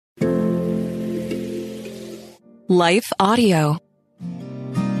Life Audio.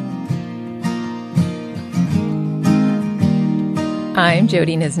 I'm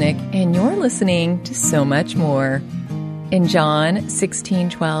Jody Nisnik, and you're listening to So Much More. In John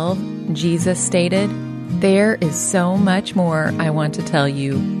 16:12, Jesus stated, "There is so much more I want to tell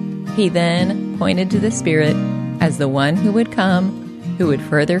you." He then pointed to the Spirit as the one who would come, who would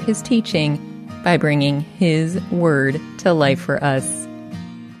further his teaching by bringing his word to life for us.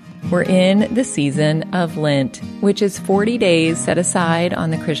 We're in the season of Lent, which is 40 days set aside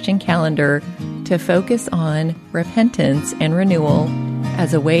on the Christian calendar to focus on repentance and renewal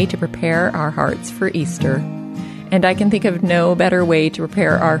as a way to prepare our hearts for Easter. And I can think of no better way to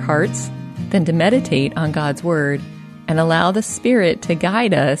prepare our hearts than to meditate on God's Word and allow the Spirit to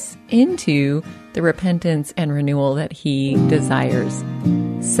guide us into the repentance and renewal that He desires.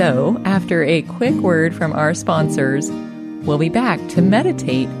 So, after a quick word from our sponsors, we'll be back to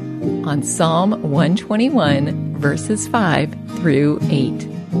meditate on Psalm 121, verses 5 through 8.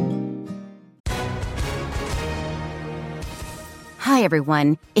 Hi,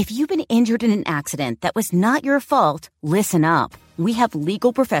 everyone. If you've been injured in an accident that was not your fault, listen up. We have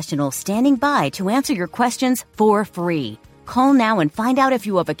legal professionals standing by to answer your questions for free. Call now and find out if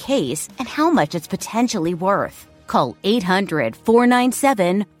you have a case and how much it's potentially worth. Call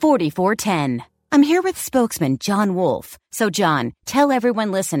 800-497-4410. I'm here with spokesman John Wolf. So, John, tell everyone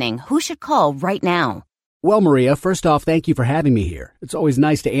listening who should call right now. Well, Maria, first off, thank you for having me here. It's always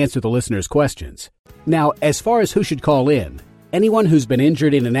nice to answer the listeners' questions. Now, as far as who should call in, anyone who's been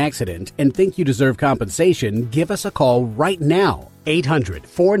injured in an accident and think you deserve compensation, give us a call right now.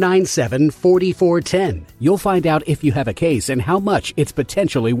 800-497-4410. You'll find out if you have a case and how much it's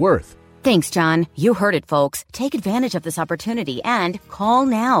potentially worth. Thanks, John. You heard it, folks. Take advantage of this opportunity and call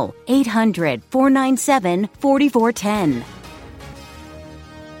now. 800-497-4410.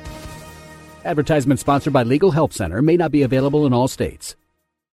 Advertisement sponsored by Legal Help Center. May not be available in all states.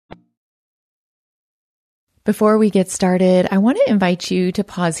 Before we get started, I want to invite you to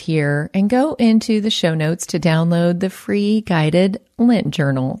pause here and go into the show notes to download the free guided Lent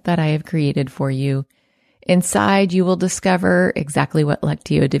journal that I have created for you. Inside, you will discover exactly what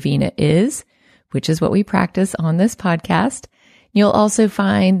Lectio Divina is, which is what we practice on this podcast. You'll also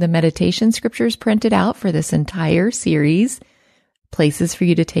find the meditation scriptures printed out for this entire series, places for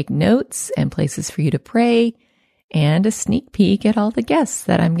you to take notes and places for you to pray, and a sneak peek at all the guests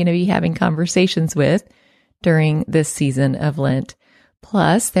that I'm going to be having conversations with during this season of Lent.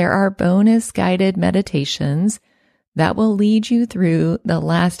 Plus, there are bonus guided meditations that will lead you through the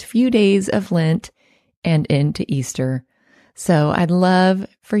last few days of Lent and into Easter. So I'd love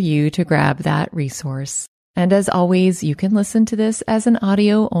for you to grab that resource. And as always, you can listen to this as an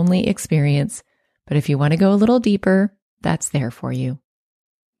audio-only experience, but if you want to go a little deeper, that's there for you.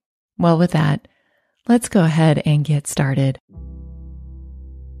 Well, with that, let's go ahead and get started.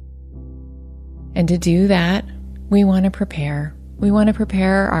 And to do that, we want to prepare. We want to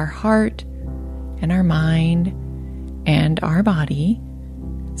prepare our heart and our mind and our body.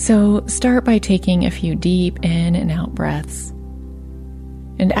 So start by taking a few deep in and out breaths.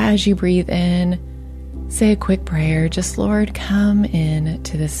 And as you breathe in, say a quick prayer. Just, Lord, come in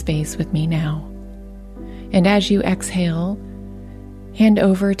to this space with me now. And as you exhale, hand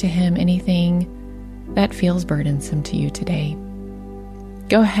over to Him anything that feels burdensome to you today.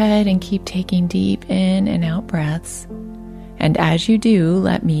 Go ahead and keep taking deep in and out breaths. And as you do,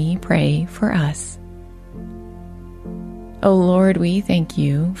 let me pray for us. Oh Lord, we thank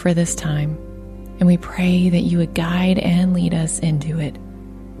you for this time, and we pray that you would guide and lead us into it.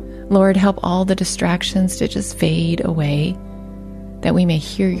 Lord, help all the distractions to just fade away, that we may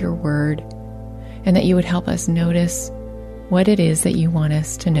hear your word, and that you would help us notice what it is that you want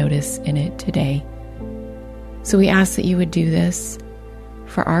us to notice in it today. So we ask that you would do this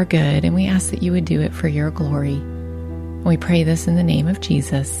for our good, and we ask that you would do it for your glory. And we pray this in the name of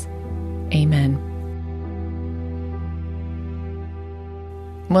Jesus. Amen.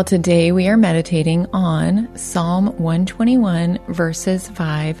 Well, today we are meditating on Psalm 121, verses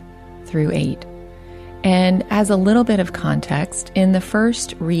 5 through 8. And as a little bit of context, in the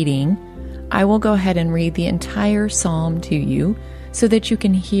first reading, I will go ahead and read the entire psalm to you so that you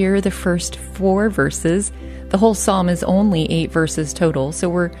can hear the first 4 verses. The whole psalm is only 8 verses total, so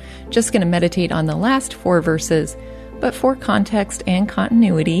we're just going to meditate on the last 4 verses. But for context and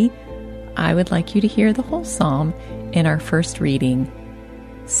continuity, I would like you to hear the whole psalm in our first reading.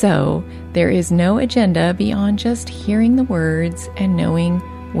 So, there is no agenda beyond just hearing the words and knowing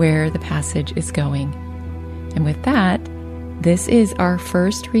where the passage is going. And with that, this is our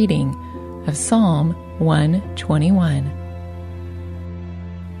first reading of Psalm 121.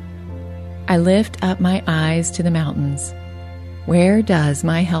 I lift up my eyes to the mountains. Where does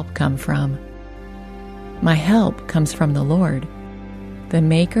my help come from? My help comes from the Lord, the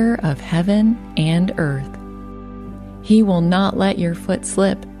maker of heaven and earth. He will not let your foot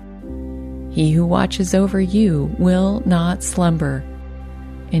slip. He who watches over you will not slumber.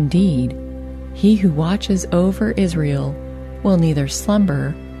 Indeed, he who watches over Israel will neither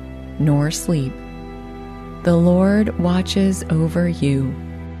slumber nor sleep. The Lord watches over you.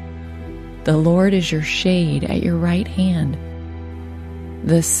 The Lord is your shade at your right hand.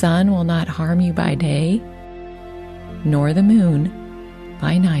 The sun will not harm you by day, nor the moon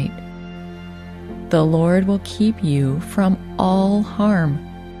by night. The Lord will keep you from all harm.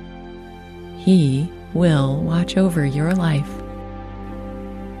 He will watch over your life.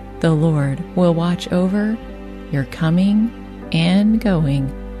 The Lord will watch over your coming and going,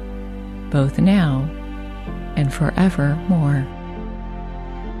 both now and forevermore.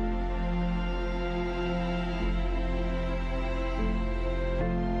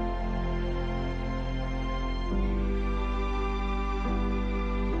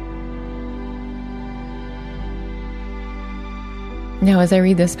 Now, as I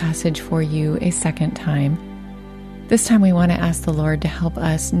read this passage for you a second time, this time we want to ask the Lord to help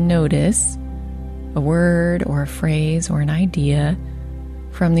us notice a word or a phrase or an idea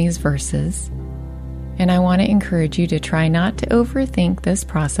from these verses. And I want to encourage you to try not to overthink this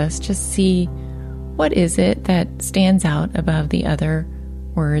process. Just see, what is it that stands out above the other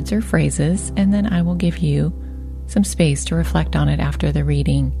words or phrases, and then I will give you some space to reflect on it after the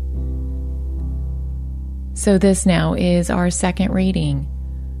reading. So this now is our second reading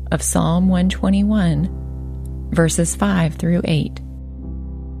of Psalm 121, verses 5 through 8.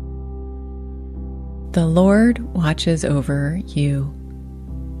 The Lord watches over you.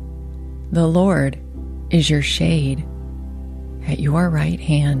 The Lord is your shade at your right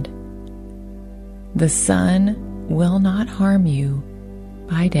hand. The sun will not harm you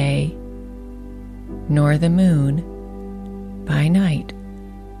by day, nor the moon by night.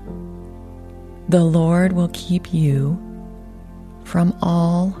 The Lord will keep you from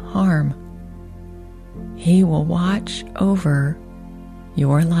all harm. He will watch over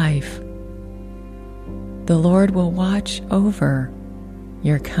your life. The Lord will watch over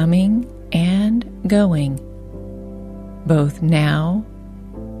your coming and going, both now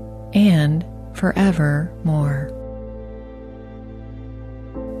and forevermore.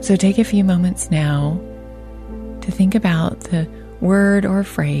 So take a few moments now to think about the word or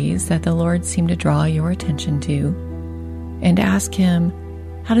phrase that the Lord seemed to draw your attention to, and ask Him,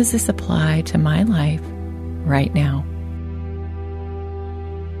 how does this apply to my life right now?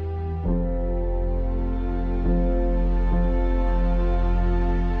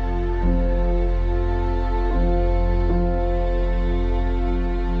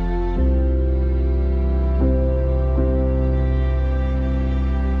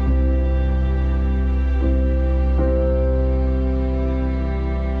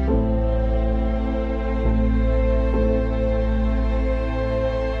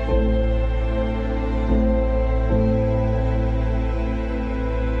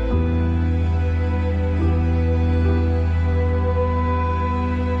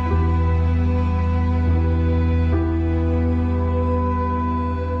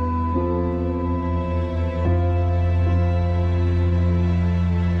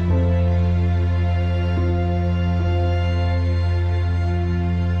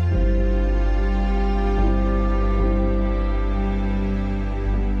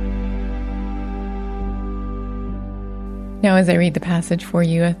 Now, as I read the passage for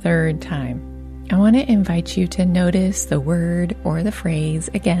you a third time, I want to invite you to notice the word or the phrase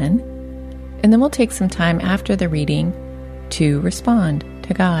again, and then we'll take some time after the reading to respond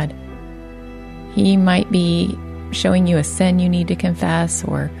to God. He might be showing you a sin you need to confess,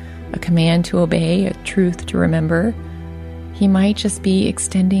 or a command to obey, a truth to remember. He might just be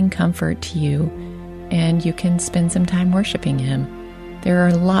extending comfort to you, and you can spend some time worshiping Him. There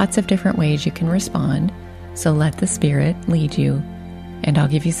are lots of different ways you can respond. So let the Spirit lead you, and I'll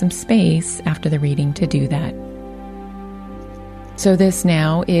give you some space after the reading to do that. So this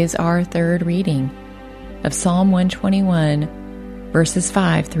now is our third reading of Psalm 121, verses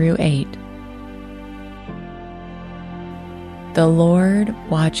 5 through 8. The Lord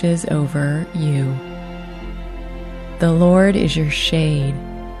watches over you. The Lord is your shade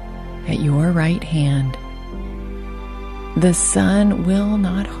at your right hand. The sun will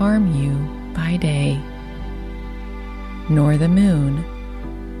not harm you by day, nor the moon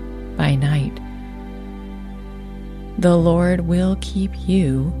by night. The Lord will keep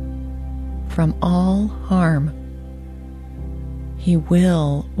you from all harm. He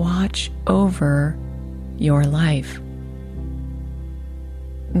will watch over your life.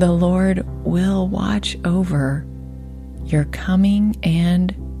 The Lord will watch over your coming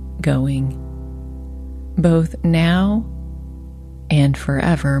and going, both now and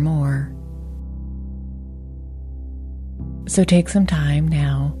forevermore. So take some time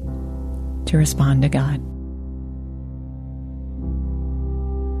now to respond to God.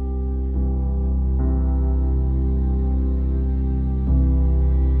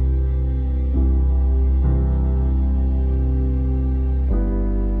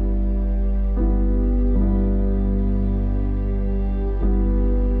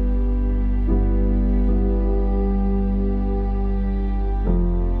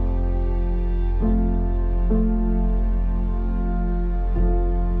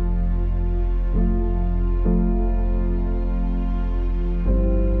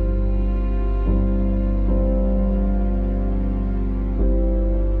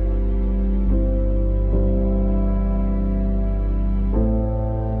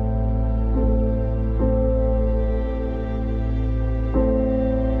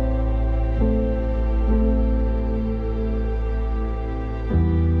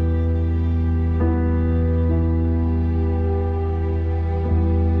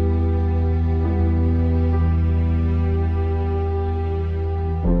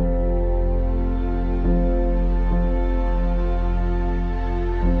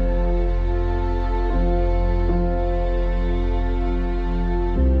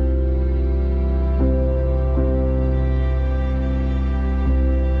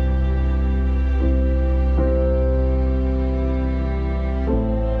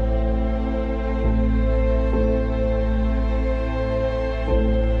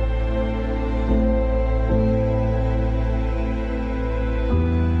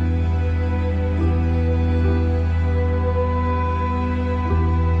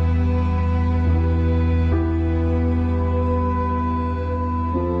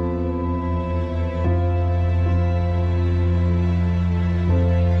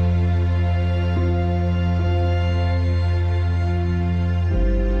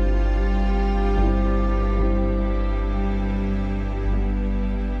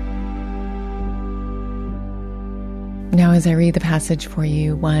 Now, as I read the passage for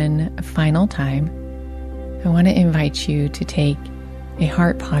you one final time, I want to invite you to take a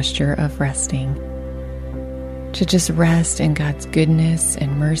heart posture of resting, to just rest in God's goodness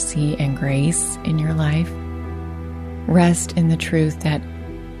and mercy and grace in your life. Rest in the truth that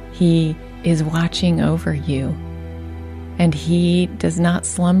He is watching over you, and He does not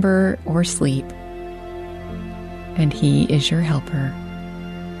slumber or sleep, and He is your helper.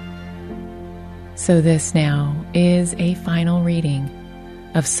 So this now is a final reading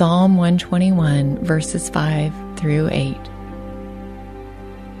of Psalm 121, verses 5 through 8.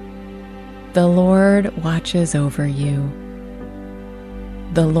 The Lord watches over you.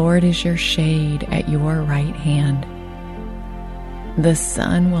 The Lord is your shade at your right hand. The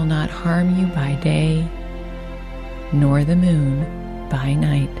sun will not harm you by day, nor the moon by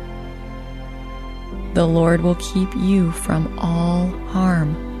night. The Lord will keep you from all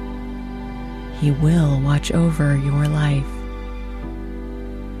harm. He will watch over your life.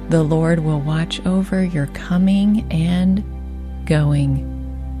 The Lord will watch over your coming and going,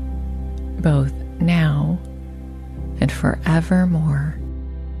 both now and forevermore.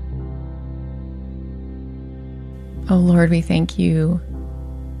 Oh Lord, we thank you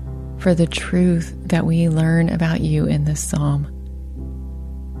for the truth that we learn about you in this psalm,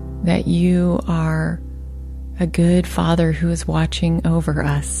 that you are a good Father who is watching over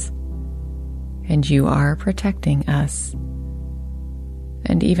us, and you are protecting us.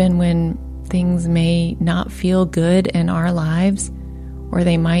 And even when things may not feel good in our lives, or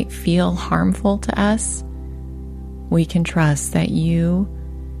they might feel harmful to us, we can trust that you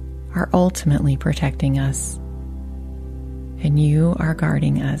are ultimately protecting us, and you are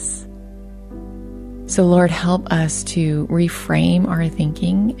guarding us. So Lord, help us to reframe our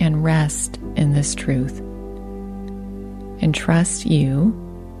thinking and rest in this truth, and trust you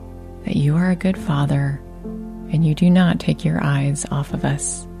that you are a good Father and you do not take your eyes off of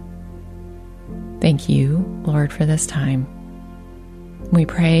us. Thank you, Lord, for this time. We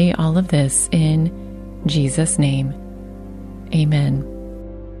pray all of this in Jesus' name. Amen.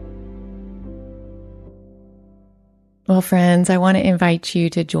 Well, friends, I want to invite you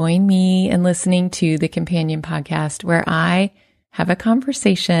to join me in listening to the Companion Podcast, where I have a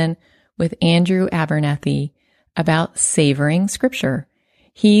conversation with Andrew Abernethy about savoring Scripture.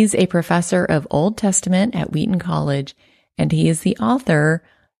 He's a professor of Old Testament at Wheaton College, and he is the author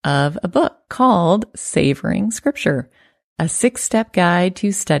of a book called Savoring Scripture, a 6-step guide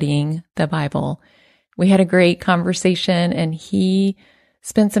to studying the Bible. We had a great conversation, and he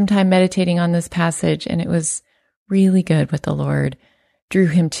spent some time meditating on this passage, and it was really good what the Lord drew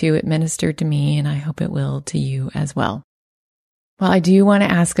him to. It ministered to me, and I hope it will to you as well. Well, I do want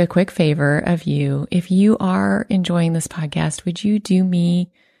to ask a quick favor of you. If you are enjoying this podcast, would you do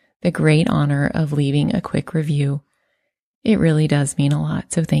me the great honor of leaving a quick review? It really does mean a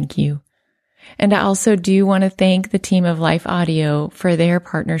lot, so thank you. And I also do want to thank the team of Life Audio for their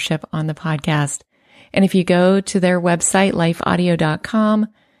partnership on the podcast. And if you go to their website, lifeaudio.com,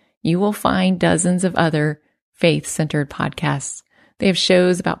 you will find dozens of other faith-centered podcasts. They have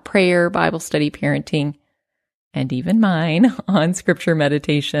shows about prayer, Bible study, parenting, and even mine on scripture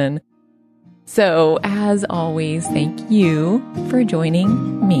meditation. So, as always, thank you for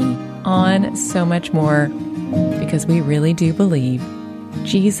joining me on So Much More, because we really do believe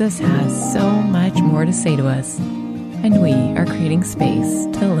Jesus has so much more to say to us, and we are creating space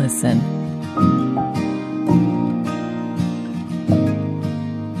to listen.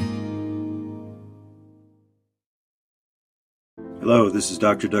 Hello, this is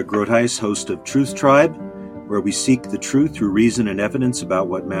Dr. Doug Groothuis, host of Truth Tribe, where we seek the truth through reason and evidence about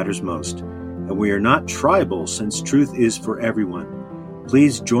what matters most. And we are not tribal, since truth is for everyone.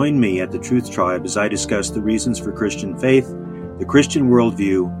 Please join me at the Truth Tribe as I discuss the reasons for Christian faith, the Christian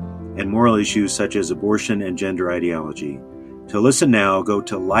worldview, and moral issues such as abortion and gender ideology. To listen now, go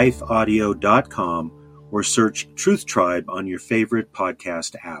to lifeaudio.com or search Truth Tribe on your favorite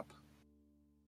podcast app.